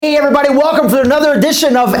Hey everybody, welcome to another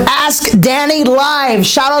edition of Ask Danny Live.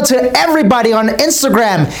 Shout out to everybody on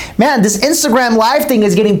Instagram. Man, this Instagram Live thing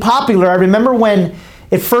is getting popular. I remember when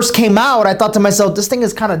it first came out, I thought to myself, this thing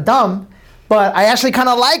is kind of dumb, but I actually kind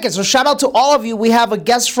of like it. So shout out to all of you. We have a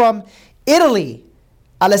guest from Italy.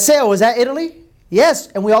 Alessio, is that Italy? Yes,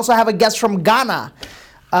 and we also have a guest from Ghana.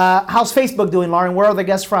 How's Facebook doing, Lauren? Where are the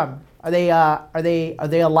guests from? Are they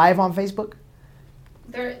alive on Facebook?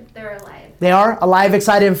 They're alive. They are alive,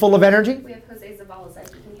 excited, and full of energy? We have Jose Zavalza.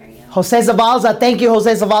 He can hear you. Jose Zavalza, thank you,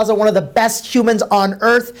 Jose Zavalza, one of the best humans on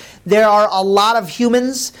earth. There are a lot of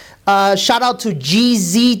humans. Shout out to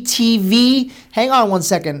GZTV. Hang on one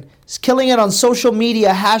second. It's killing it on social media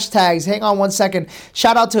hashtags. Hang on one second.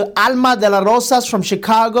 Shout out to Alma de la Rosas from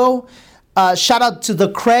Chicago. Shout out to the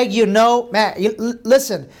Craig, man,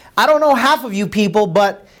 listen, I don't know half of you people,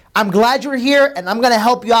 but I'm glad you're here, and I'm going to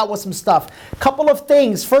help you out with some stuff. Couple of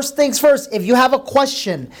things. First things first, if you have a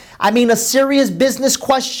question, I mean a serious business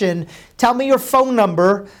question, tell me your phone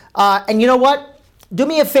number. And you know what? Do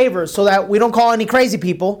me a favor so that we don't call any crazy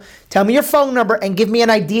people. Tell me your phone number and give me an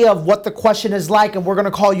idea of what the question is like, and we're going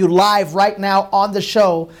to call you live right now on the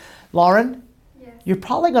show. Lauren, yes. You're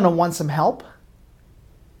probably going to want some help.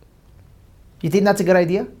 You think that's a good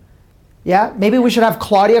idea? Yeah, maybe we should have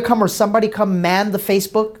Claudia come or somebody come man the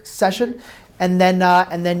Facebook session, and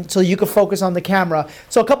then so you can focus on the camera.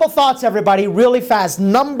 So a couple thoughts, everybody, really fast.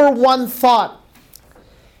 Number one thought: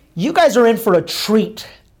 you guys are in for a treat.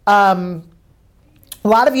 A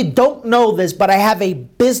lot of you don't know this, but I have a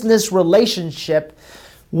business relationship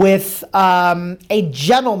with a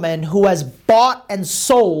gentleman who has bought and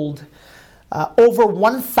sold over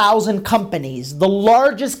 1,000 companies. The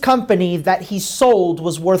largest company that he sold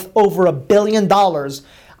was worth over $1 billion.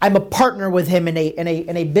 I'm a partner with him in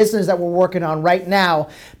a business that we're working on right now.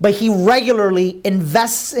 But he regularly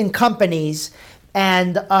invests in companies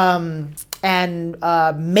and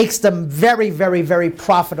makes them very, very, very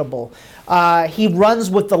profitable. He runs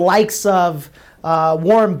with the likes of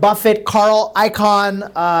Warren Buffett, Carl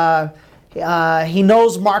Icahn. He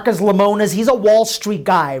knows Marcus Lemonis. He's a Wall Street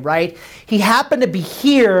guy, right? He happened to be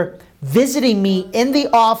here visiting me in the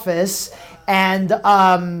office, and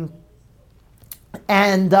I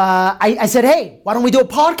said, hey, why don't we do a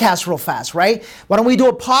podcast real fast, right? Why don't we do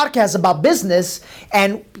a podcast about business?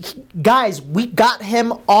 And guys, we got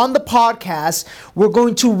him on the podcast. We're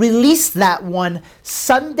going to release that one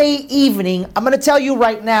Sunday evening. I'm going to tell you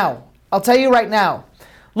right now. I'll tell you right now.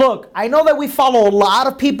 Look, I know that we follow a lot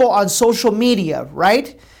of people on social media,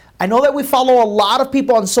 right? I know that we follow a lot of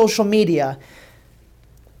people on social media.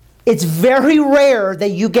 It's very rare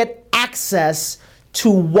that you get access to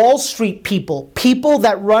Wall Street people, people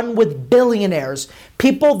that run with billionaires,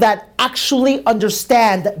 people that actually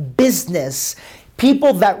understand business,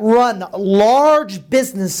 people that run large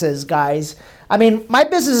businesses, guys. I mean, my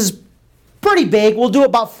business is pretty big. We'll do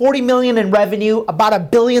about 40 million in revenue, about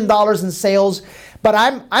 $1 billion in sales. But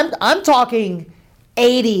I'm talking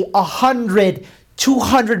 80, 100,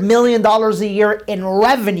 200 million dollars a year in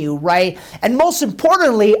revenue, right? And most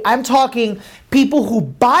importantly, I'm talking people who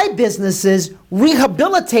buy businesses,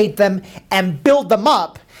 rehabilitate them, and build them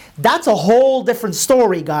up. That's a whole different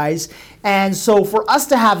story, guys. And so for us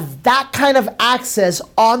to have that kind of access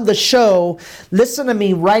on the show, listen to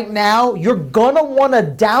me right now, you're going to want to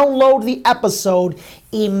download the episode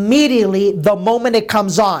immediately the moment it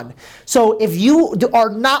comes on. So if you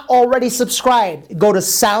are not already subscribed, go to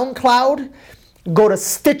SoundCloud, go to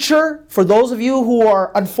Stitcher. For those of you who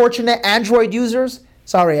are unfortunate Android users,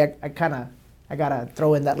 sorry, I gotta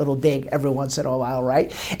throw in that little dig every once in a while,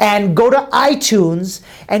 right? And go to iTunes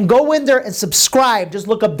and go in there and subscribe. Just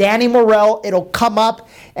look up Danny Morell. It'll come up,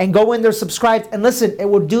 and go in there, subscribe. And listen, it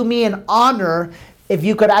would do me an honor if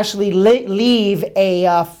you could actually leave a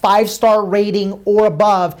 5-star rating or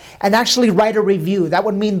above and actually write a review. That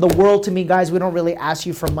would mean the world to me, guys. We don't really ask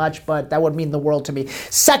you for much, but that would mean the world to me.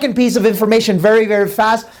 Second piece of information, very, very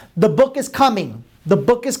fast. The book is coming. The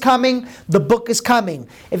book is coming. The book is coming.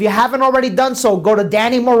 If you haven't already done so, go to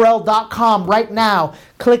DannyMorell.com right now.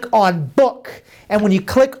 Click on book. And when you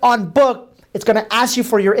click on book, it's going to ask you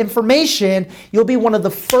for your information. You'll be one of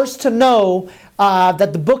the first to know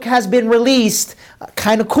that the book has been released.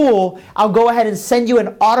 Kind of cool. I'll go ahead and send you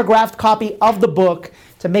an autographed copy of the book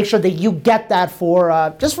to make sure that you get that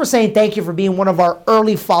for just for saying thank you for being one of our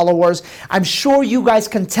early followers. I'm sure you guys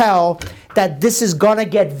can tell that this is going to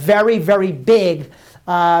get very, very big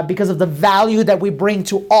because of the value that we bring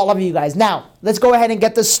to all of you guys. Now, let's go ahead and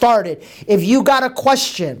get this started. If you got a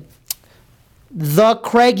question, the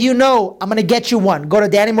Craig I'm going to get you one. Go to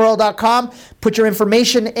DannyMorell.com, put your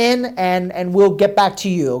information in, and we'll get back to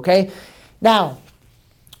you, okay? Now,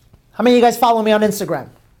 How many of you guys follow me on Instagram?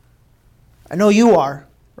 I know you are,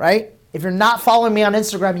 right? If you're not following me on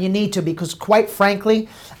Instagram, you need to, because quite frankly,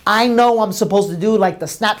 I know I'm supposed to do like the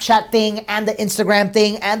Snapchat thing and the Instagram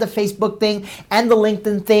thing and the Facebook thing and the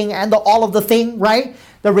LinkedIn thing and the all of the thing, right?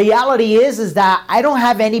 The reality is that I don't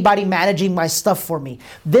have anybody managing my stuff for me.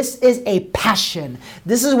 This is a passion.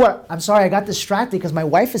 This is what, I'm sorry, I got distracted because my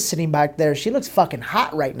wife is sitting back there. She looks fucking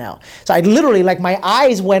hot right now. So I literally, like, my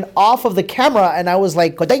eyes went off of the camera and I was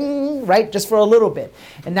like, ding, right? Just for a little bit.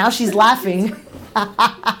 And now she's laughing.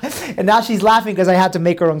 And now she's laughing because I had to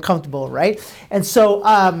make her uncomfortable, right? And so,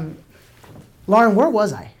 Lauren, where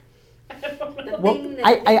was I?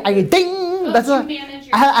 I ding. That's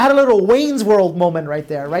I had a little Wayne's World moment right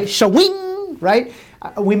there, right? Shawing, right?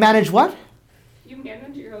 We manage what? You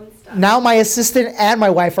manage your own stuff. Now my assistant and my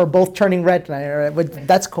wife are both turning red tonight. But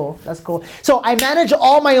that's cool. That's cool. So I manage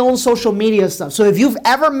all my own social media stuff. So if you've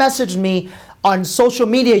ever messaged me on social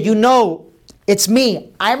media, you know it's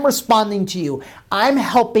me. I'm responding to you. I'm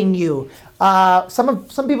helping you.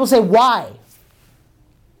 Some people say, why?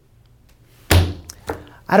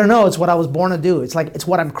 I don't know. It's what I was born to do. It's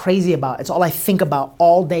what I'm crazy about. It's all I think about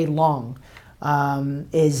all day long,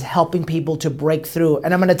 is helping people to break through.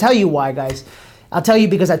 And I'm going to tell you why, guys. I'll tell you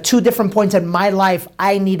because at 2 different points in my life,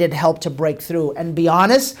 I needed help to break through. And be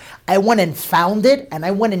honest, I went and found it and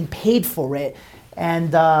I went and paid for it.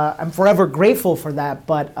 And I'm forever grateful for that.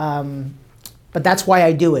 But that's why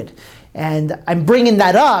I do it. And I'm bringing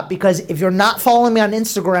that up because if you're not following me on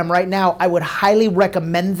Instagram right now, I would highly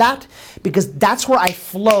recommend that, because that's where I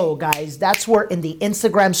flow, guys. That's where in the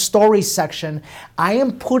Instagram stories section, I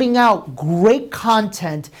am putting out great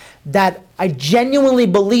content that I genuinely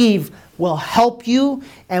believe will help you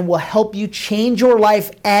and will help you change your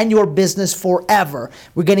life and your business forever.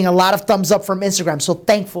 We're getting a lot of thumbs up from Instagram, so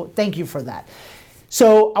thank you for that.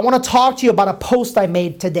 So I want to talk to you about a post I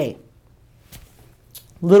made today.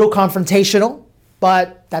 Little confrontational,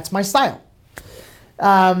 but that's my style.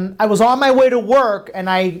 I was on my way to work and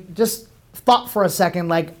I just thought for a second,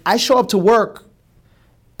 like, I show up to work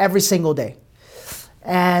every single day.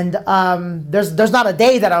 And there's not a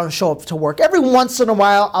day that I don't show up to work. Every once in a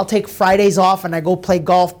while, I'll take Fridays off and I go play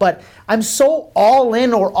golf, but I'm so all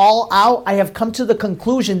in or all out, I have come to the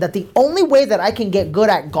conclusion that the only way that I can get good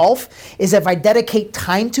at golf is if I dedicate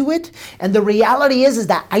time to it. And the reality is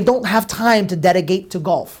that I don't have time to dedicate to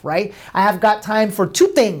golf, right? I have got time for 2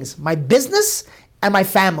 things, my business and my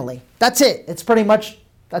family. That's it. It's pretty much,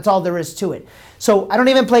 that's all there is to it. So I don't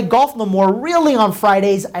even play golf no more really on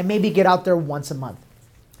Fridays. I maybe get out there once a month.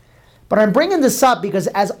 But I'm bringing this up because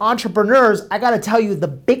as entrepreneurs, I got to tell you, the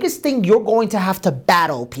biggest thing you're going to have to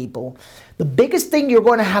battle, people, the biggest thing you're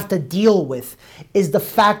going to have to deal with is the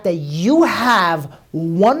fact that you have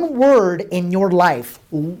one word in your life,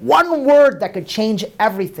 one word that could change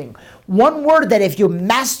everything, one word that if you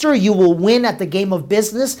master, you will win at the game of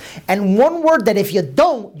business, and one word that if you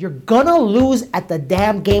don't, you're going to lose at the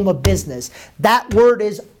damn game of business. That word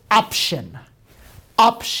is option.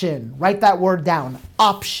 Option. Write that word down.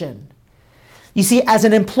 Option. You see, as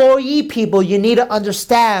an employee, people, you need to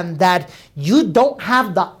understand that you don't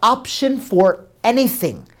have the option for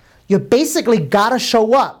anything. You basically got to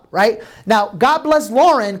show up, right? Now, God bless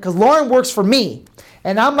Lauren, because Lauren works for me.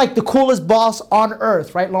 And I'm like the coolest boss on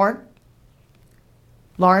earth, right, Lauren?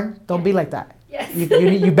 Lauren, don't be like that. Yes.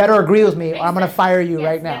 You better agree with me or I'm going to fire you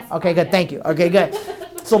right now. Yes, okay, good. Thank you. Okay, good.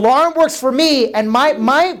 So Lauren works for me, and my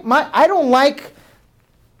I don't like...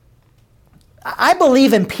 I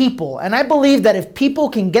believe in people, and I believe that if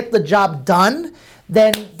people can get the job done,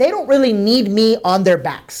 then they don't really need me on their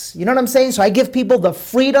backs. You know what I'm saying? So I give people the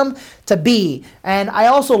freedom to be. And I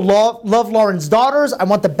also love Lauren's daughters. I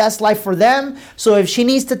want the best life for them. So if she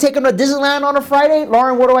needs to take them to Disneyland on a Friday,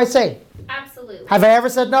 Lauren, what do I say? Absolutely. Have I ever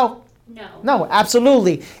said no? No. No,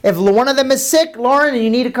 absolutely. If one of them is sick, Lauren, and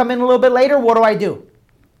you need to come in a little bit later, what do I do?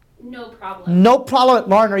 No problem. No problem.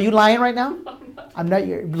 Lauren, are you lying right now? I'm not. I'm not.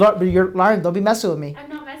 You're Lauren, don't be messing with me. I'm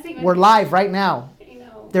not messing with We're you. live right now. I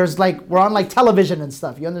know. We're on like television and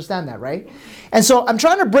stuff. You understand that, right? And so I'm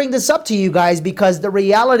trying to bring this up to you guys because the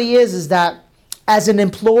reality is that as an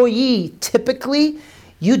employee, typically,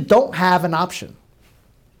 you don't have an option.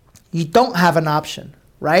 You don't have an option,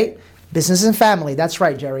 right? Business and family, that's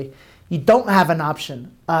right, Jerry. You don't have an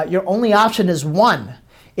option. Your only option is one.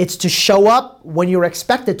 It's to show up when you're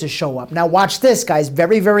expected to show up. Now watch this, guys,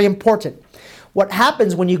 very, very important. What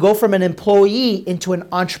happens when you go from an employee into an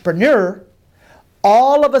entrepreneur,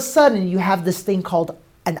 all of a sudden you have this thing called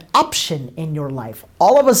an option in your life.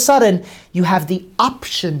 All of a sudden, you have the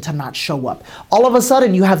option to not show up. All of a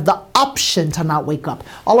sudden, you have the option to not wake up.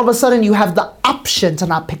 All of a sudden, you have the option to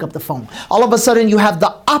not pick up the phone. All of a sudden, you have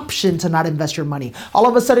the option to not invest your money. All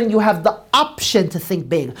of a sudden, you have the option to think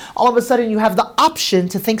big. All of a sudden, you have the option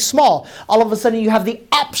to think small. All of a sudden, you have the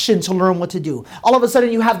option to learn what to do. All of a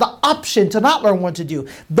sudden, you have the option to not learn what to do.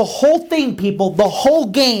 The whole thing, people, the whole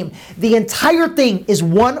game, the entire thing is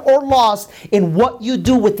won or lost in what you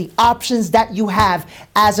do with the options that you have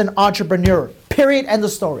as an entrepreneur. Period. End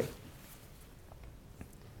of story.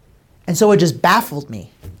 And so it just baffled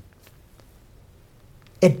me.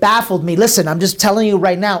 It baffled me. Listen, I'm just telling you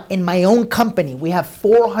right now, in my own company, we have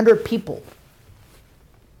 400 people.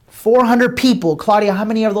 400 people. Claudia, how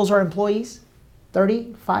many of those are employees?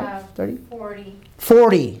 35? 30? 40.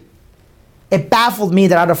 40. It baffled me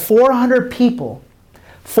that out of 400 people,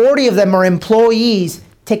 40 of them are employees.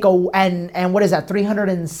 And what is that?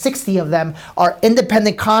 360 of them are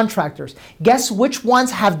independent contractors. Guess which ones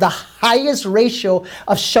have the highest ratio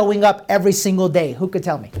of showing up every single day? Who could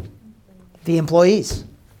tell me? The employees.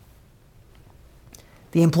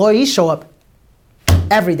 The employees show up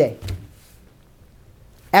every day.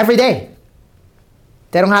 Every day.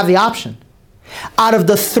 They don't have the option. Out of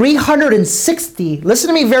the 360, listen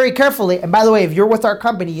to me very carefully. And by the way, if you're with our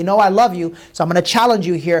company, you know I love you. So I'm going to challenge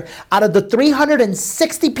you here. Out of the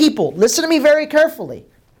 360 people, listen to me very carefully,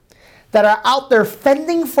 that are out there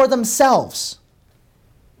fending for themselves,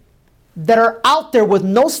 that are out there with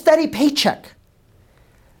no steady paycheck,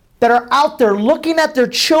 that are out there looking at their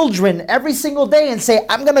children every single day and say,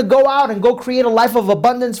 I'm going to go out and go create a life of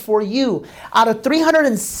abundance for you. Out of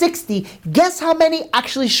 360, guess how many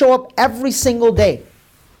actually show up every single day?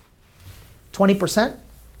 20%?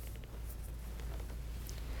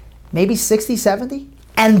 Maybe 60, 70?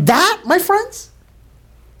 And that, my friends,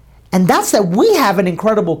 and that's that we have an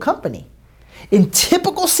incredible company. In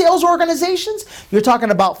typical sales organizations, you're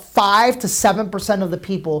talking about 5 to 7% of the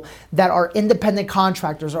people that are independent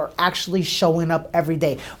contractors are actually showing up every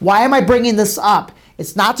day. Why am I bringing this up?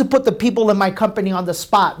 It's not to put the people in my company on the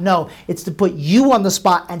spot. No, it's to put you on the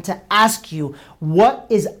spot and to ask you, what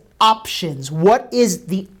is options? What is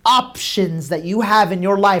the options that you have in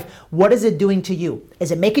your life? What is it doing to you?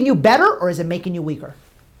 Is it making you better or is it making you weaker?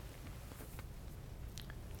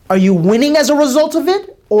 Are you winning as a result of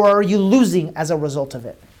it? Or are you losing as a result of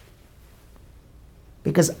it?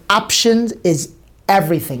 Because options is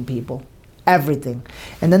everything, people. Everything.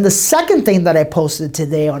 And then the second thing that I posted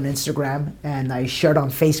today on Instagram, and I shared on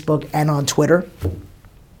Facebook and on Twitter,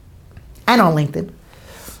 and on LinkedIn,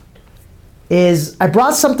 is I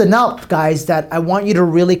brought something up, guys, that I want you to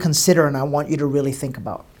really consider and I want you to really think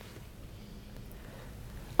about.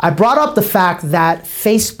 I brought up the fact that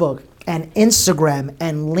Facebook and Instagram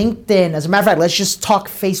and LinkedIn, as a matter of fact, let's just talk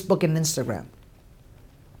Facebook and Instagram,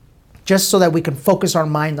 just so that we can focus our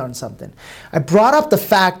mind on something. I brought up the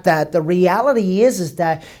fact that the reality is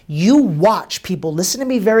that you watch, people, listen to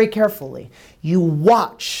me very carefully, you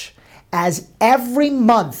watch as every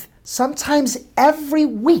month, sometimes every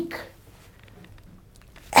week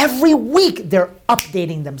they're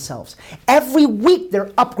updating themselves. Every week they're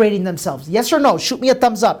upgrading themselves. Yes or no? Shoot me a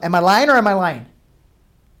thumbs up. Am I lying or am I lying?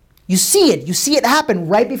 You see it. You see it happen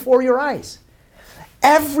right before your eyes.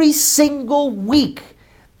 Every single week,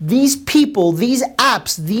 these people, these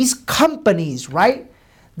apps, these companies, right?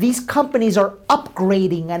 These companies are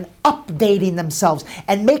upgrading and updating themselves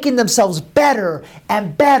and making themselves better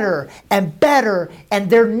and better and better. And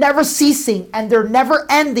they're never ceasing and they're never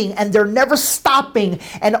ending and they're never stopping.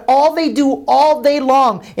 And all they do all day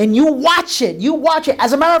long, and you watch it. You watch it.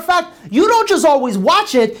 As a matter of fact, you don't just always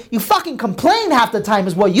watch it. You fucking complain half the time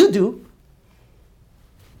is what you do.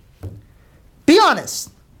 Be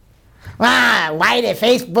honest. Why did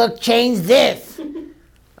Facebook change this?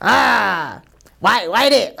 Why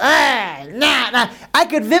did, nah. I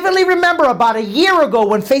could vividly remember about a year ago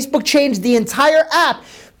when Facebook changed the entire app.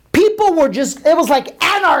 People were just, it was like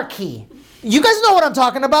anarchy. You guys know what I'm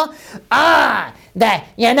talking about?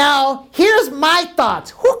 Here's my thoughts.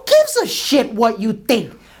 Who gives a shit what you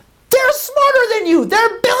think? They're smarter than you.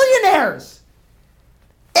 They're billionaires.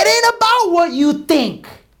 It ain't about what you think.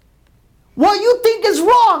 What you think is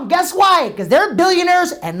wrong. Guess why? Because they're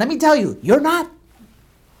billionaires, and let me tell you, you're not.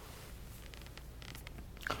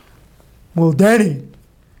 Well, Danny,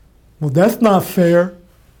 that's not fair.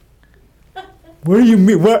 What do you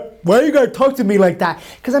mean? Why are you going to talk to me like that?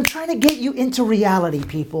 Because I'm trying to get you into reality,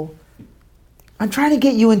 people. I'm trying to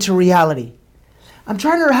get you into reality. I'm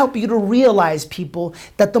trying to help you to realize, people,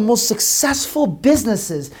 that the most successful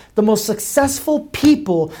businesses, the most successful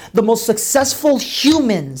people, the most successful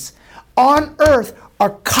humans on earth are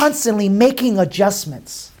constantly making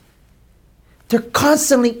adjustments. They're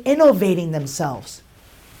constantly innovating themselves.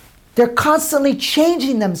 They're constantly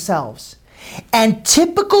changing themselves. And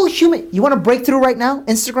typical human, you want to break through right now?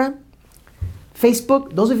 Instagram?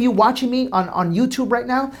 Facebook? Those of you watching me on YouTube right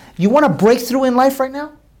now, you want to break through in life right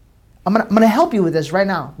now? I'm gonna help you with this right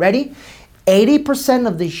now. Ready? 80%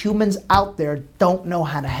 of the humans out there don't know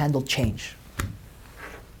how to handle change.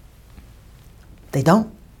 They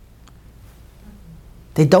don't.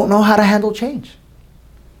 They don't know how to handle change.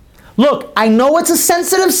 Look, I know it's a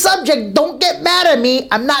sensitive subject. Don't get mad at me.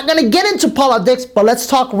 I'm not going to get into politics, but let's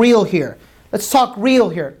talk real here. Let's talk real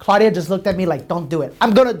here. Claudia just looked at me like, don't do it.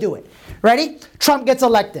 I'm going to do it. Ready? Trump gets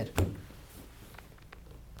elected.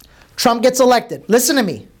 Trump gets elected. Listen to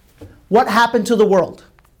me. What happened to the world?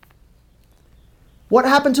 What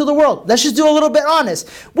happened to the world? Let's just do a little bit honest.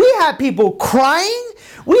 We had people crying.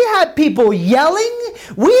 We had people yelling.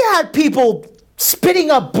 We had people spitting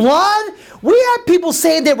up blood. We had people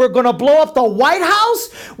saying they were going to blow up the White House.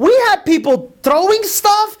 We had people throwing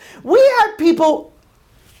stuff. We had people...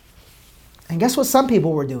 And guess what some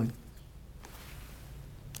people were doing?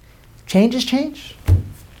 Change is change.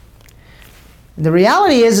 And the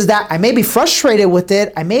reality is that I may be frustrated with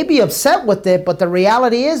it. I may be upset with it. But the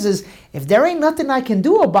reality is if there ain't nothing I can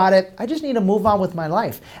do about it, I just need to move on with my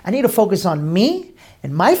life. I need to focus on me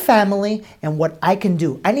and my family and what I can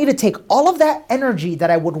do. I need to take all of that energy that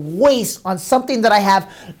I would waste on something that I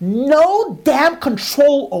have no damn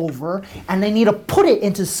control over, and I need to put it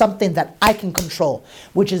into something that I can control,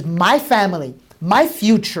 which is my family, my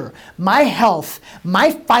future, my health, my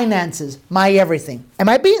finances, my everything. Am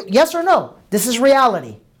I being, yes or no? This is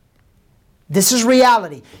reality. This is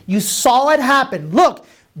reality. You saw it happen. Look,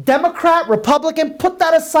 Democrat, Republican, put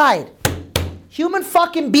that aside. Human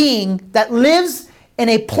fucking being that lives in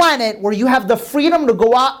a planet where you have the freedom to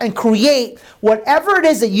go out and create whatever it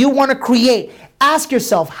is that you want to create. Ask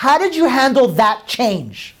yourself, how did you handle that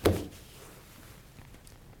change?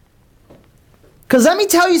 Because let me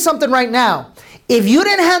tell you something right now. If you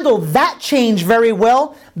didn't handle that change very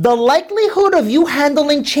well, the likelihood of you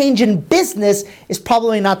handling change in business is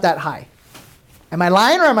probably not that high. Am I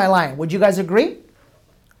lying or am I lying? Would you guys agree?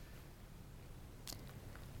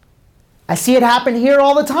 I see it happen here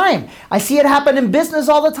all the time. I see it happen in business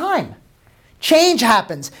all the time. Change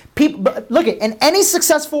happens. People, look, in any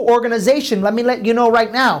successful organization, let me let you know right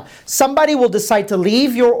now, somebody will decide to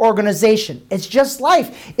leave your organization. It's just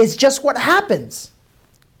life. It's just what happens.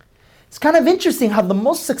 It's kind of interesting how the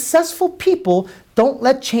most successful people don't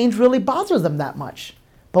let change really bother them that much.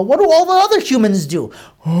 But what do all the other humans do?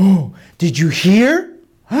 Oh, did you hear?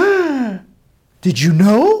 Did you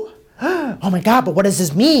know? Oh my God, but what does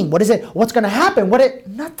this mean? What is it? What's going to happen?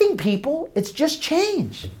 Nothing, people. It's just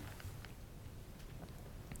change.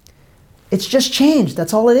 It's just change.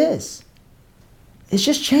 That's all it is. It's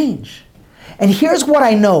just change. And here's what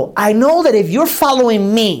I know. I know that if you're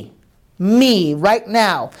following me right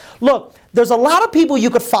now, look, there's a lot of people you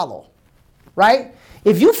could follow, right?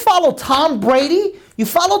 If you follow Tom Brady, you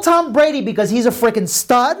follow Tom Brady because he's a freaking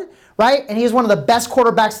stud, right? And he's one of the best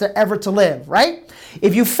quarterbacks to ever to live, right?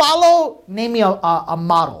 If you follow, name me a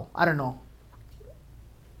model. I don't know.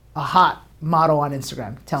 A hot model on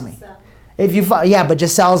Instagram. Tell me. Giselle. If you follow, yeah, but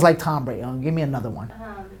Giselle's like Tom Brady. Oh, give me another one.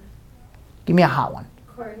 Give me a hot one.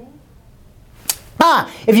 Courtney.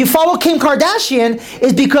 If you follow Kim Kardashian,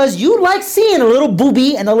 it's because you like seeing a little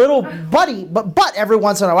boobie and a little butt every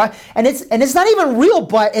once in a while. And it's not even real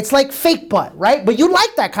butt, it's like fake butt, right? But you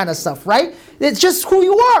like that kind of stuff, right? It's just who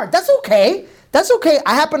you are. That's okay. That's okay.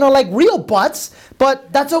 I happen to like real butts,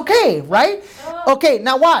 but that's okay, right? Okay,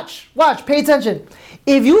 now watch, pay attention.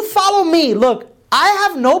 If you follow me, look, I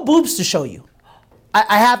have no boobs to show you. I'm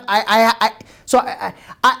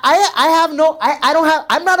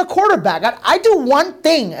not a quarterback. I do one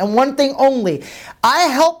thing and one thing only. I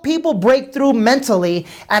help people break through mentally,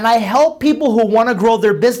 and I help people who want to grow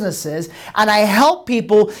their businesses, and I help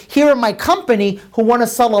people here in my company who want to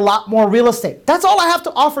sell a lot more real estate. That's all I have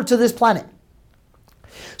to offer to this planet.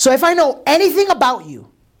 So if I know anything about you,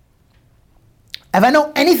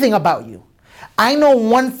 I know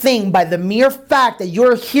one thing by the mere fact that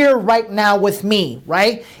you're here right now with me,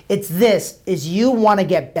 right? It's this, is you want to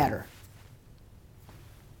get better.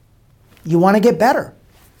 You want to get better.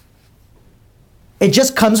 It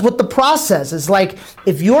just comes with the process. It's like,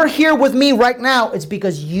 if you're here with me right now, it's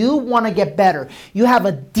because you want to get better. You have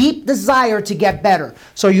a deep desire to get better.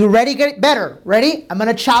 So you ready to get better? Ready? I'm going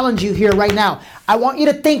to challenge you here right now. I want you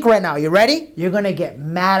to think right now. You ready? You're going to get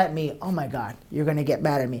mad at me. Oh my God, you're going to get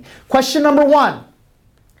mad at me. Question number 1.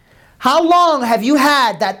 How long have you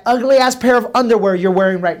had that ugly ass pair of underwear you're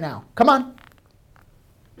wearing right now? Come on.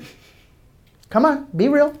 Come on, be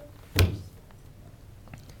real.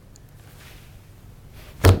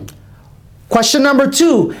 Question number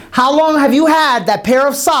 2. How long have you had that pair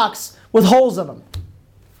of socks with holes in them?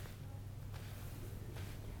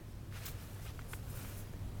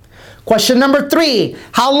 Question number 3.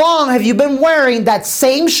 How long have you been wearing that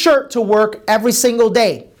same shirt to work every single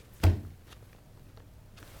day?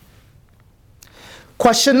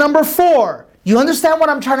 Question number 4. You understand what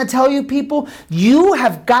I'm trying to tell you, people? You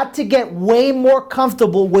have got to get way more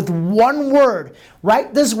comfortable with one word.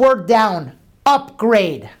 Write this word down.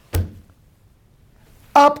 Upgrade.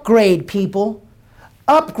 Upgrade, people.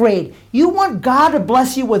 Upgrade. You want God to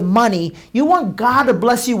bless you with money. You want God to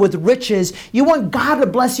bless you with riches. You want God to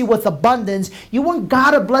bless you with abundance. You want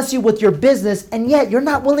God to bless you with your business, and yet you're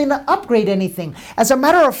not willing to upgrade anything. As a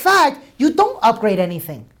matter of fact, you don't upgrade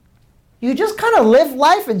anything. You just kind of live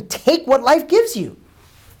life and take what life gives you.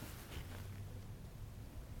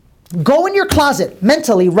 Go in your closet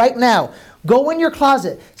mentally right now. Go in your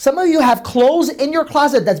closet. Some of you have clothes in your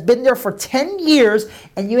closet that's been there for 10 years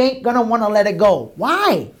and you ain't going to want to let it go.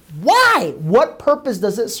 Why? Why? What purpose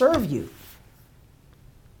does it serve you?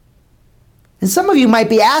 And some of you might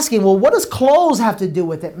be asking, well, what does clothes have to do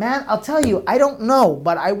with it? Man, I'll tell you, I don't know,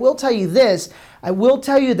 but I will tell you this. I will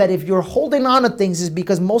tell you that if you're holding on to things, it's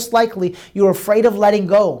because most likely you're afraid of letting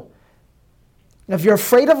go. If you're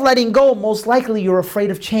afraid of letting go, most likely you're afraid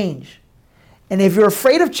of change. And if you're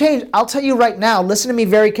afraid of change, I'll tell you right now, listen to me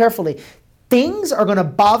very carefully. Things are going to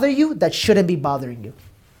bother you that shouldn't be bothering you.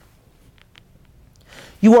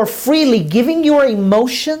 You are freely giving your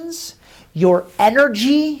emotions, your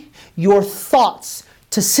energy, your thoughts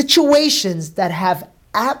to situations that have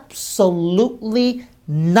absolutely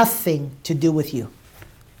nothing to do with you.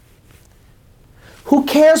 Who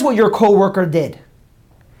cares what your coworker did?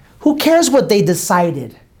 Who cares what they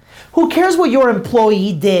decided? Who cares what your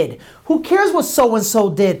employee did? Who cares what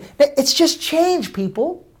so-and-so did? It's just change,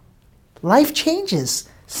 people. Life changes.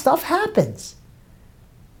 Stuff happens.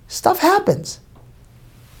 Stuff happens.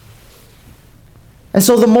 And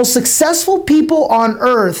so the most successful people on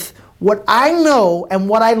earth, what I know and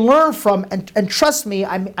what I learn from, and trust me,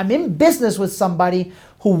 I'm in business with somebody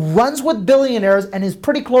who runs with billionaires and is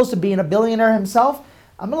pretty close to being a billionaire himself.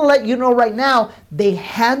 I'm going to let you know right now, they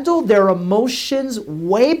handle their emotions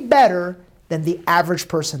way better than the average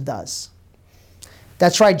person does.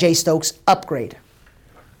 That's right, Jay Stokes, upgrade.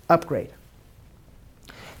 Upgrade.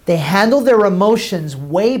 They handle their emotions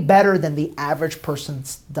way better than the average person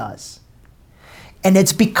does. And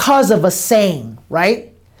it's because of a saying,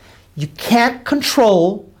 right? You can't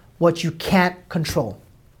control what you can't control.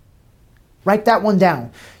 Write that one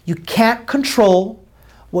down. You can't control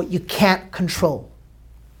what you can't control.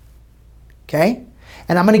 Okay?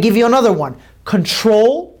 And I'm going to give you another one.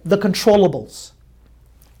 Control the controllables.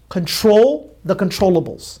 Control the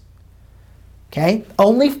controllables. Okay?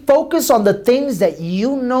 Only focus on the things that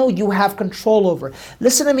you know you have control over.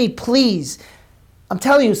 Listen to me, please. I'm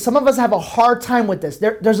telling you, some of us have a hard time with this.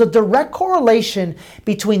 There's a direct correlation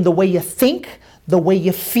between the way you think, the way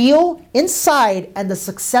you feel inside, and the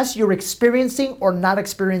success you're experiencing or not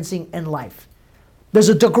experiencing in life. There's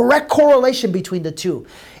a direct correlation between the two.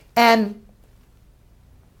 And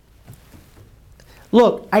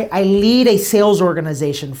look, I lead a sales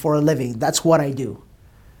organization for a living. That's what I do.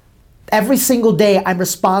 Every single day, I'm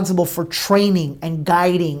responsible for training and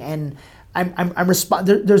guiding, and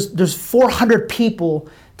there's 400 people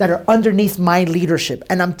that are underneath my leadership.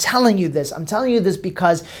 And I'm telling you this. I'm telling you this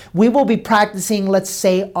because we will be practicing, let's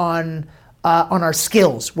say, on our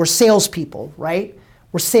skills. We're salespeople, right?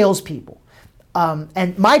 We're salespeople.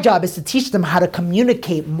 And my job is to teach them how to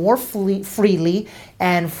communicate more freely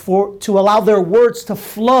and to allow their words to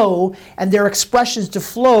flow and their expressions to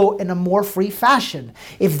flow in a more free fashion.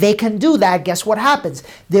 If they can do that, guess what happens?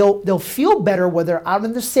 They'll feel better when they're out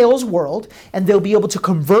in the sales world, and they'll be able to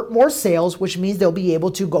convert more sales, which means they'll be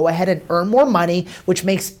able to go ahead and earn more money, which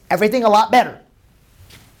makes everything a lot better.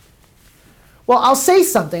 Well, I'll say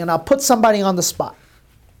something and I'll put somebody on the spot.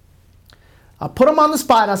 I'll put them on the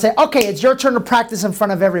spot and I'll say, okay, it's your turn to practice in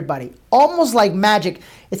front of everybody. Almost like magic.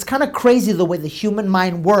 It's kind of crazy the way the human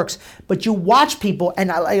mind works. But you watch people,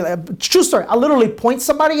 and true story, I'll literally point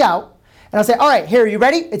somebody out and I'll say, all right, here, you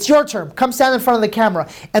ready? It's your turn. Come stand in front of the camera.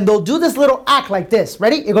 And they'll do this little act like this.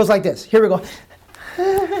 Ready? It goes like this. Here we go.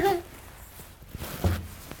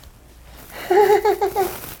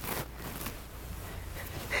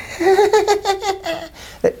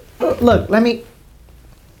 Look, let me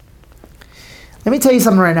tell you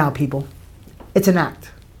something right now, people. It's an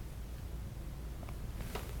act.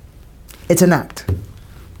 It's an act.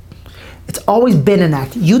 It's always been an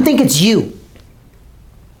act. You think it's you.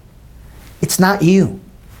 It's not you.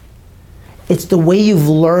 It's the way you've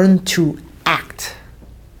learned to act,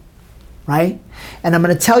 right? And I'm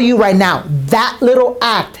going to tell you right now, that little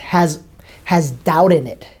act has doubt in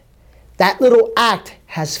it. That little act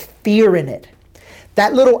has fear in it.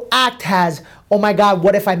 That little act has, oh my God,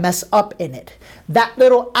 what if I mess up in it? That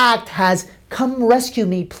little act has, come rescue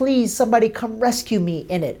me, please, somebody come rescue me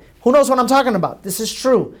in it. Who knows what I'm talking about? This is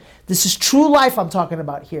true. This is true life I'm talking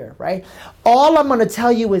about here, right? All I'm going to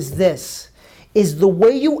tell you is this, is the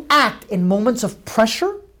way you act in moments of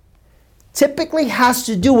pressure typically has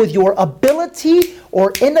to do with your ability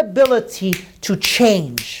or inability to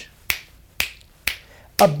change.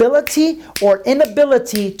 Ability or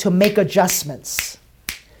inability to make adjustments.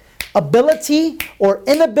 Ability or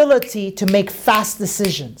inability to make fast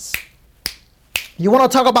decisions. You want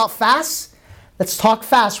to talk about fast? Let's talk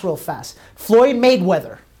fast real fast. Floyd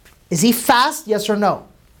Mayweather. Is he fast? Yes or no?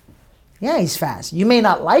 Yeah, he's fast. You may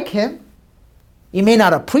not like him. You may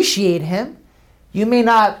not appreciate him. You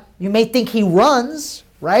may think he runs,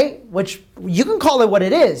 right? Which you can call it what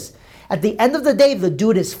it is. At the end of the day, the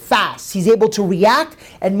dude is fast. He's able to react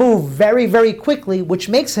and move very, very quickly, which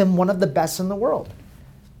makes him one of the best in the world.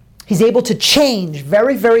 He's able to change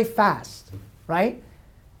very, very fast, right?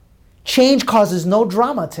 Change causes no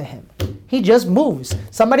drama to him. He just moves.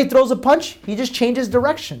 Somebody throws a punch, he just changes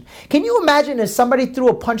direction. Can you imagine if somebody threw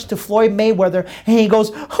a punch to Floyd Mayweather and he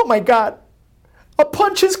goes, oh my God, a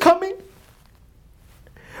punch is coming?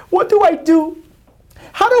 What do I do?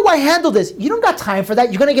 How do I handle this? You don't got time for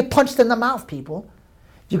that. You're going to get punched in the mouth, people.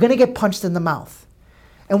 You're going to get punched in the mouth.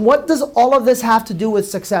 And what does all of this have to do with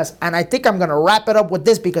success? And I think I'm going to wrap it up with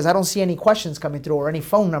this because I don't see any questions coming through or any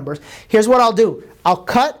phone numbers. Here's what I'll do. I'll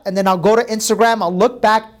cut and then I'll go to Instagram. I'll look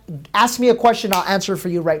back. Ask me a question. I'll answer it for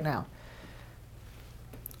you right now.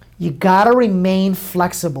 You got to remain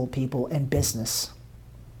flexible, people, in business.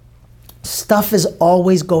 Stuff is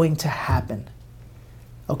always going to happen.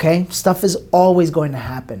 Okay? Stuff is always going to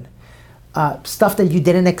happen. Stuff that you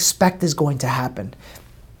didn't expect is going to happen.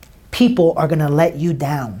 People are going to let you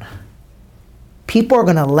down. People are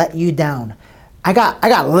going to let you down. I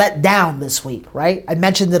got let down this week, right? I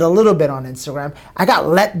mentioned it a little bit on Instagram. I got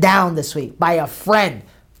let down this week by a friend.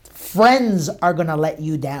 Friends are going to let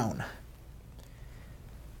you down.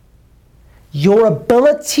 Your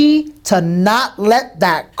ability to not let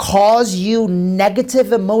that cause you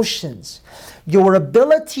negative emotions, your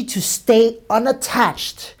ability to stay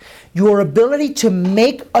unattached, your ability to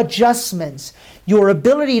make adjustments, your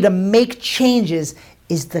ability to make changes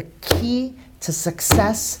is the key to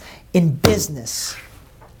success in business.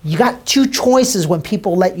 You got two choices when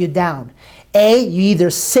people let you down. A, you either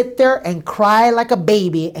sit there and cry like a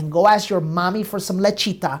baby and go ask your mommy for some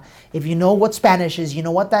lechita. If you know what Spanish is, you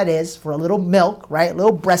know what that is, for a little milk, right? A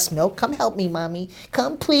little breast milk. Come help me, mommy.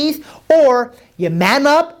 Come, please. Or you man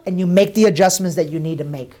up and you make the adjustments that you need to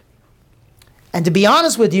make. And to be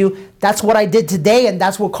honest with you, that's what I did today, and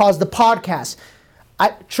that's what caused the podcast.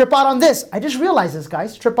 I trip out on this. I just realized this,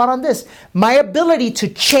 guys. Trip out on this. My ability to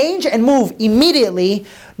change and move immediately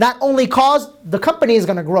not only caused the company is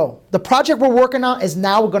going to grow. The project we're working on is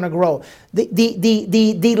now going to grow. The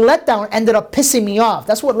letdown ended up pissing me off.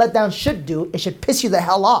 That's what letdown should do. It should piss you the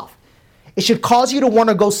hell off. It should cause you to want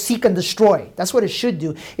to go seek and destroy. That's what it should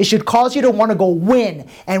do. It should cause you to want to go win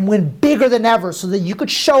and win bigger than ever so that you could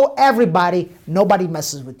show everybody nobody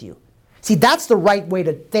messes with you. See, that's the right way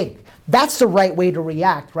to think. That's the right way to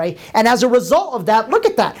react, right? And as a result of that, look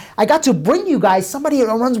at that. I got to bring you guys somebody that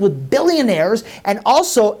runs with billionaires, and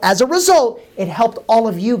also, as a result, it helped all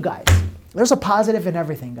of you guys. There's a positive in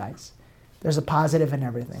everything, guys. There's a positive in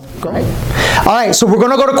everything, right? All right, so we're going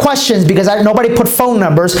to go to questions because nobody put phone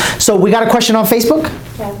numbers. So we got a question on Facebook?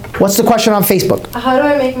 Yeah. What's the question on Facebook? How do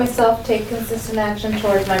I make myself take consistent action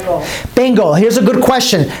towards my goal? Bingo. Here's a good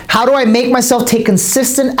question. How do I make myself take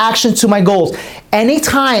consistent action to my goals?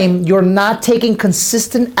 Anytime you're not taking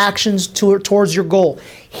consistent actions towards your goal,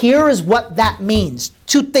 here is what that means.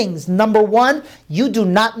 Two things. Number one, you do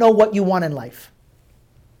not know what you want in life.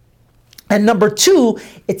 And number two,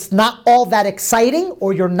 it's not all that exciting,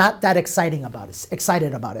 or you're not that excited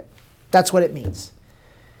about it. That's what it means.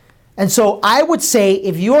 And so I would say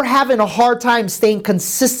if you're having a hard time staying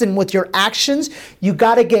consistent with your actions, you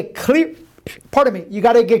got to get clear. Pardon me. You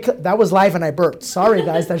got to get, that was live and I burped. Sorry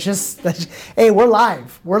guys, hey, we're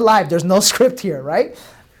live. We're live. There's no script here, right?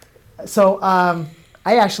 So I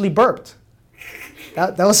actually burped.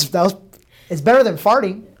 That was, it's better than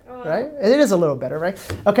farting. Right? It is a little better, right?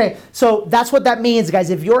 Okay, so that's what that means,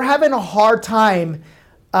 guys. If you're having a hard time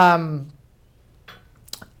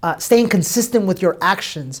staying consistent with your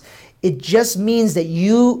actions, It just means that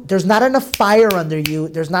there's not enough fire under you.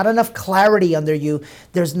 There's not enough clarity under you.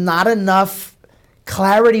 There's not enough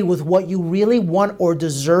clarity with what you really want or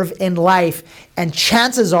deserve in life. And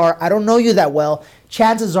chances are, I don't know you that well,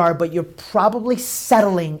 chances are, but you're probably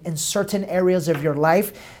settling in certain areas of your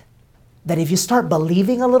life that if you start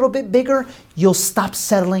believing a little bit bigger, you'll stop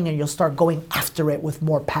settling and you'll start going after it with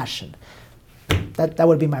more passion. That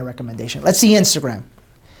would be my recommendation. Let's see Instagram.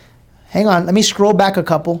 Hang on, let me scroll back a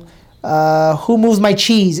couple. Who Moves My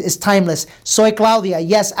Cheese is timeless. Soy Claudia,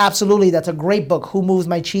 yes, absolutely. That's a great book. Who Moves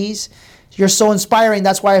My Cheese? You're so inspiring.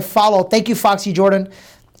 That's why I follow. Thank you, Foxy Jordan.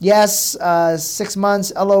 Yes, 6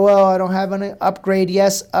 months. LOL, I don't have any upgrade.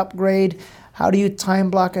 Yes, upgrade. How do you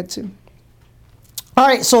time block it too? All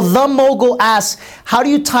right, so The Mogul asks, how do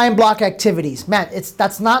you time block activities? Man,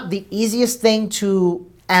 that's not the easiest thing to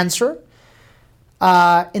answer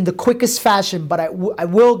in the quickest fashion, but I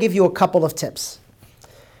will give you a couple of tips.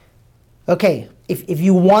 Okay, if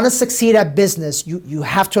you want to succeed at business, you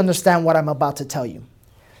have to understand what I'm about to tell you.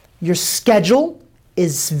 Your schedule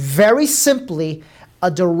is very simply a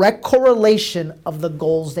direct correlation of the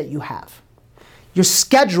goals that you have. Your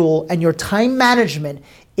schedule and your time management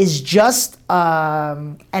is just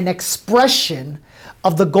an expression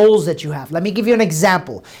of the goals that you have. Let me give you an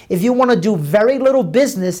example. If you want to do very little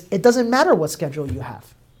business, it doesn't matter what schedule you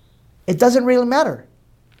have. It doesn't really matter,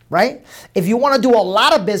 right? If you want to do a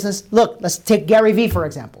lot of business, look, let's take Gary Vee, for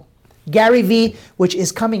example. Gary Vee, which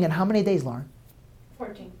is coming in how many days, Lauren?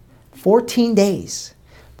 14. 14 days.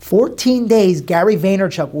 14 days, Gary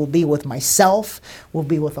Vaynerchuk will be with myself, will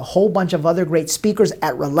be with a whole bunch of other great speakers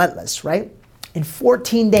at Relentless, right? In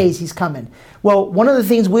 14 days, he's coming. Well, one of the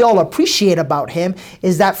things we all appreciate about him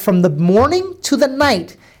is that from the morning to the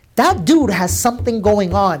night, that dude has something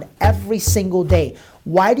going on every single day.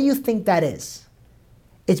 Why do you think that is?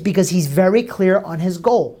 It's because he's very clear on his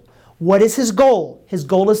goal. What is his goal? His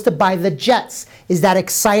goal is to buy the jets. Is that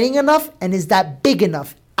exciting enough and is that big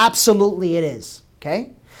enough? Absolutely it is,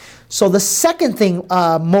 okay? So the second thing,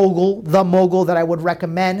 the mogul that I would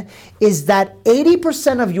recommend is that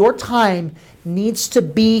 80% of your time needs to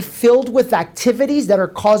be filled with activities that are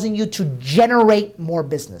causing you to generate more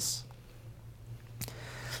business.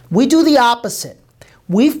 We do the opposite.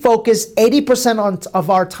 We focus 80% of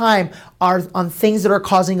our time on things that are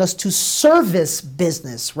causing us to service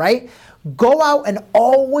business, right? Go out and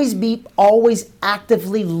always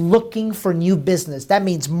actively looking for new business. That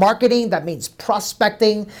means marketing, that means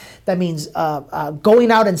prospecting, that means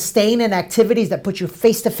going out and staying in activities that put you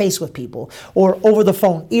face to face with people or over the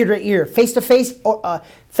phone, ear to ear, face to face,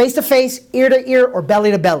 ear to ear, or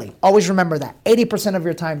belly to belly. Always remember that. 80% of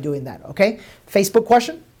your time doing that, okay? Facebook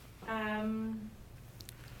question?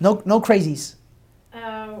 No crazies.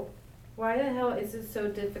 Why the hell is it so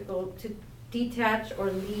difficult to detach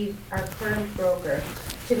or leave our current broker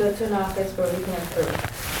to go to an office where we can improve?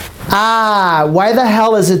 Why the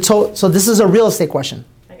hell is it so this is a real estate question.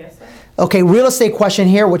 I guess so. Okay, real estate question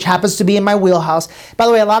here, which happens to be in my wheelhouse. By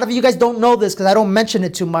the way, a lot of you guys don't know this because I don't mention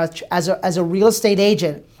it too much. As a real estate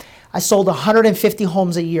agent, I sold 150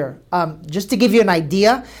 homes a year. Just to give you an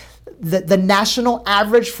idea, the national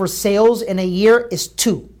average for sales in a year is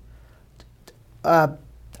two.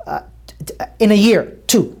 In a year,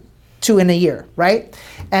 two in a year, right?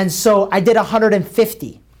 And so I did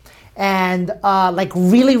 150. And like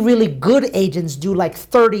really good agents do like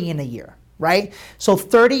 30 in a year, right? So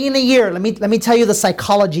 30 in a year, let me tell you the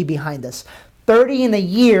psychology behind this. 30 in a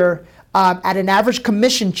year, at an average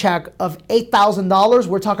commission check of $8,000,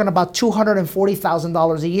 we're talking about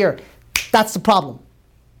 $240,000 a year. That's the problem.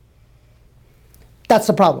 That's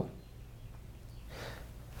the problem.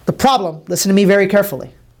 The problem, listen to me very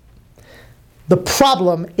carefully. The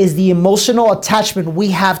problem is the emotional attachment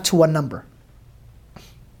we have to a number.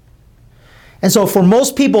 And so for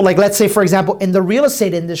most people, like let's say, for example, in the real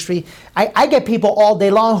estate industry, I get people all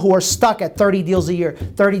day long who are stuck at 30 deals a year,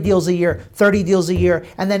 30 deals a year, 30 deals a year.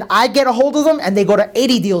 And then I get a hold of them and they go to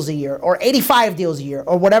 80 deals a year or 85 deals a year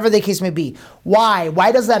or whatever the case may be. Why?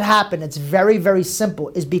 Why does that happen? It's very simple.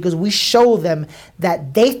 It's because we show them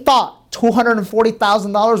that they thought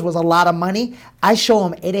 $240,000 was a lot of money. I show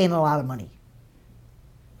them it ain't a lot of money.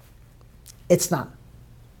 It's not.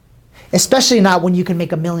 Especially not when you can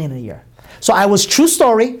make $1 million a year. So I was, true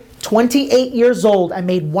story, 28 years old, I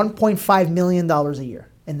made $1.5 million a year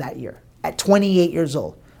in that year at 28 years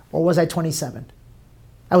old. Or was I 27?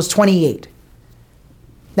 I was 28.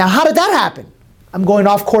 Now, how did that happen? I'm going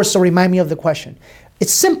off course, so remind me of the question.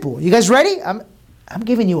 It's simple. You guys ready? I'm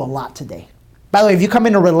giving you a lot today. By the way, if you come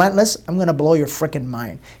into Relentless, I'm going to blow your freaking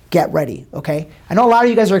mind. Get ready, okay? I know a lot of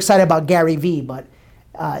you guys are excited about Gary Vee, but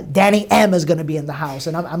Danny M is going to be in the house.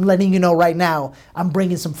 And I'm letting you know right now, I'm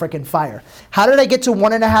bringing some freaking fire. How did I get to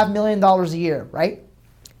 $1.5 million a year, right?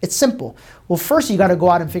 It's simple. Well, first you got to go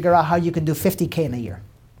out and figure out how you can do 50K in a year.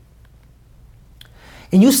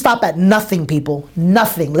 And you stop at nothing, people.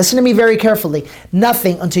 Nothing. Listen to me very carefully.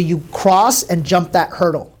 Nothing until you cross and jump that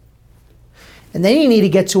hurdle. And then you need to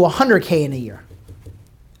get to 100K in a year.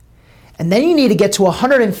 And then you need to get to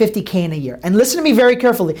 150K in a year. And listen to me very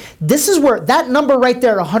carefully. This is where that number right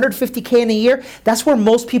there, 150K in a year, that's where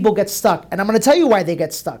most people get stuck. And I'm going to tell you why they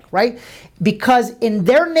get stuck, right? Because in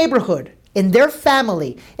their neighborhood, in their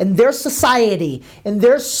family, in their society, in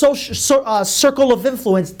their social circle of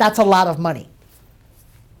influence, that's a lot of money.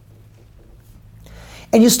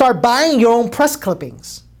 And you start buying your own press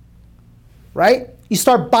clippings, right? You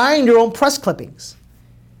start buying your own press clippings.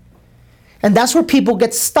 And that's where people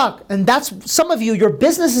get stuck. And that's, some of you, your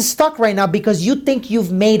business is stuck right now because you think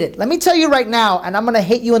you've made it. Let me tell you right now, and I'm going to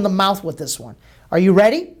hit you in the mouth with this one. Are you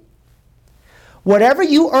ready? Whatever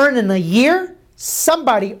you earn in a year,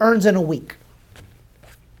 somebody earns in a week.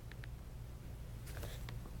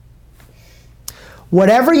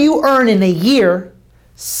 Whatever you earn in a year,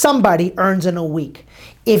 somebody earns in a week.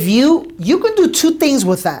 If you can do two things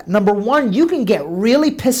with that. Number one, you can get really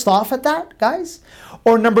pissed off at that, guys.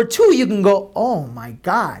 Or number two, you can go, oh my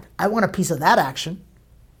God, I want a piece of that action.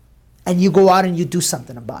 And you go out and you do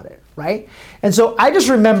something about it, right? And so I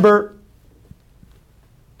remember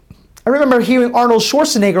hearing Arnold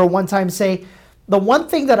Schwarzenegger one time say, the one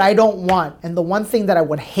thing that I don't want and the one thing that I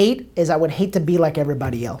would hate is I would hate to be like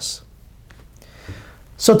everybody else.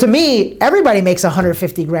 So to me, everybody makes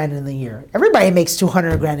 150 grand in a year. Everybody makes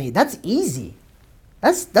 200 grand a year. That's easy.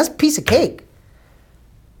 That's a piece of cake.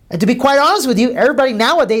 And to be quite honest with you, everybody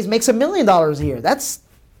nowadays makes $1 million a year. That's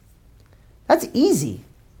easy.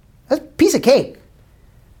 That's a piece of cake.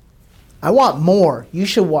 I want more. You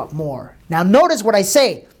should want more. Now notice what I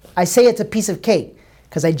say. I say it's a piece of cake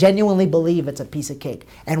because I genuinely believe it's a piece of cake.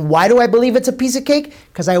 And why do I believe it's a piece of cake?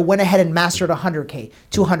 Because I went ahead and mastered 100K,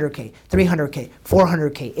 200K, 300K,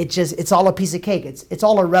 400K. It's all a piece of cake. It's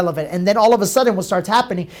all irrelevant. And then all of a sudden what starts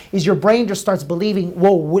happening is your brain just starts believing,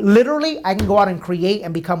 whoa, literally I can go out and create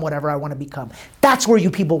and become whatever I want to become. That's where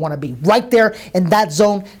you people want to be. Right there in that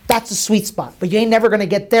zone, that's the sweet spot. But you ain't never going to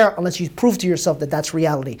get there unless you prove to yourself that that's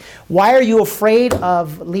reality. Why are you afraid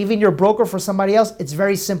of leaving your broker for somebody else? It's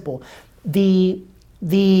very simple. Can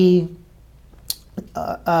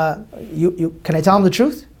I tell them the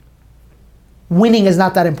truth? Winning is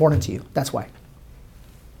not that important to you. That's why.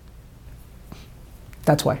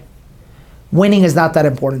 That's why. Winning is not that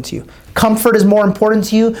important to you. Comfort is more important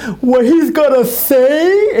to you. What he's gonna say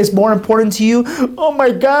is more important to you. Oh my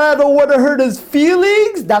God, I don't want to hurt his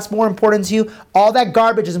feelings. That's more important to you. All that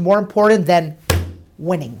garbage is more important than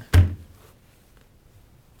winning.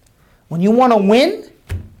 When you want to win,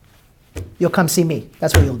 you'll come see me.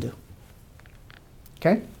 That's what you'll do.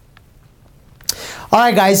 Okay? All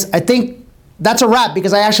right, guys. I think that's a wrap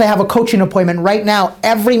because I actually have a coaching appointment right now,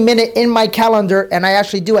 every minute in my calendar, and I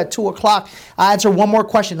actually do at 2 o'clock. I'll answer one more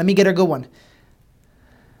question. Let me get a good one.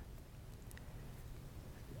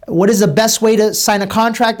 What is the best way to sign a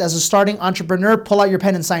contract as a starting entrepreneur? Pull out your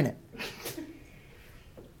pen and sign it.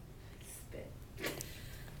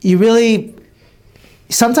 You really...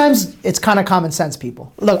 Sometimes it's kind of common sense,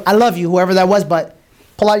 people. Look, I love you, whoever that was, but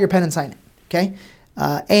pull out your pen and sign it, okay?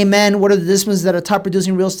 Amen. What are the disciplines that a top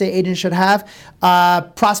producing real estate agent should have?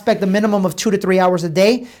 Prospect a minimum of 2 to 3 hours a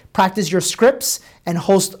day. Practice your scripts and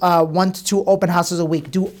host 1 to 2 open houses a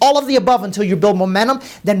week. Do all of the above until you build momentum,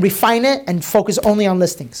 then refine it and focus only on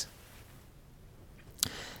listings.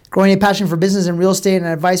 Growing a passion for business and real estate and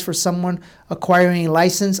advice for someone acquiring a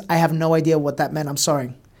license. I have no idea what that meant. I'm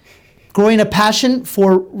sorry. Growing a passion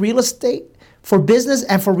for real estate, for business,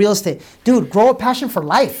 and for real estate. Dude, grow a passion for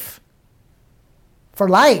life. For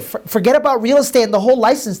life. Forget about real estate and the whole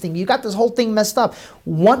license thing. You got this whole thing messed up.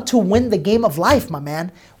 Want to win the game of life, my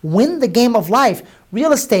man. Win the game of life.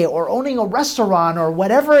 Real estate or owning a restaurant or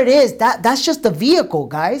whatever it is, that's just the vehicle,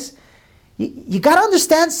 guys. You got to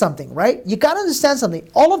understand something, right? You got to understand something.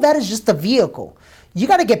 All of that is just the vehicle. You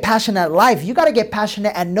got to get passionate at life. You got to get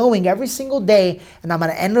passionate at knowing every single day, and I'm going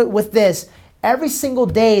to end it with this, every single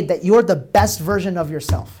day that you're the best version of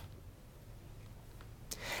yourself.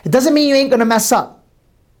 It doesn't mean you ain't going to mess up,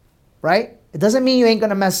 right? It doesn't mean you ain't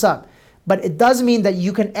going to mess up, but it does mean that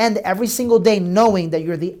you can end every single day knowing that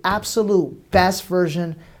you're the absolute best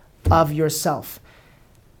version of yourself.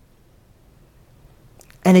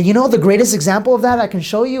 And you know the greatest example of that I can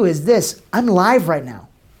show you is this. I'm live right now.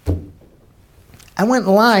 I went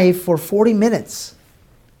live for 40 minutes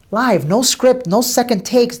Live, no script, no second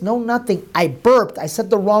takes, no nothing. I burped, I said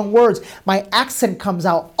the wrong words, my accent comes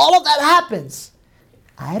out. All of that happens.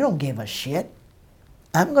 I don't give a shit.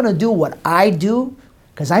 I'm going to do what I do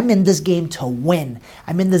because I'm in this game to win.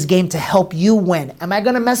 I'm in this game to help you win. Am I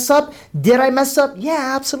going to mess up? Did I mess up?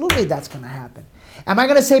 Yeah, absolutely that's going to happen. Am I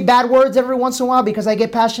going to say bad words every once in a while because I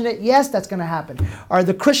get passionate? Yes, that's going to happen. Are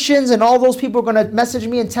the Christians and all those people going to message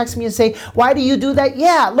me and text me and say, why do you do that?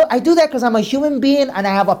 Yeah, look, I do that because I'm a human being and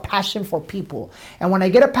I have a passion for people. And when I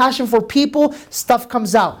get a passion for people, stuff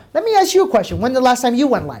comes out. Let me ask you a question. When the last time you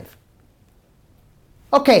went live?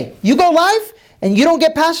 Okay, you go live and you don't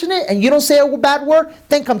get passionate and you don't say a bad word,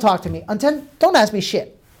 then come talk to me. Until, don't ask me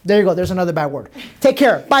shit. There you go. There's another bad word. Take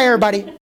care. Bye, everybody.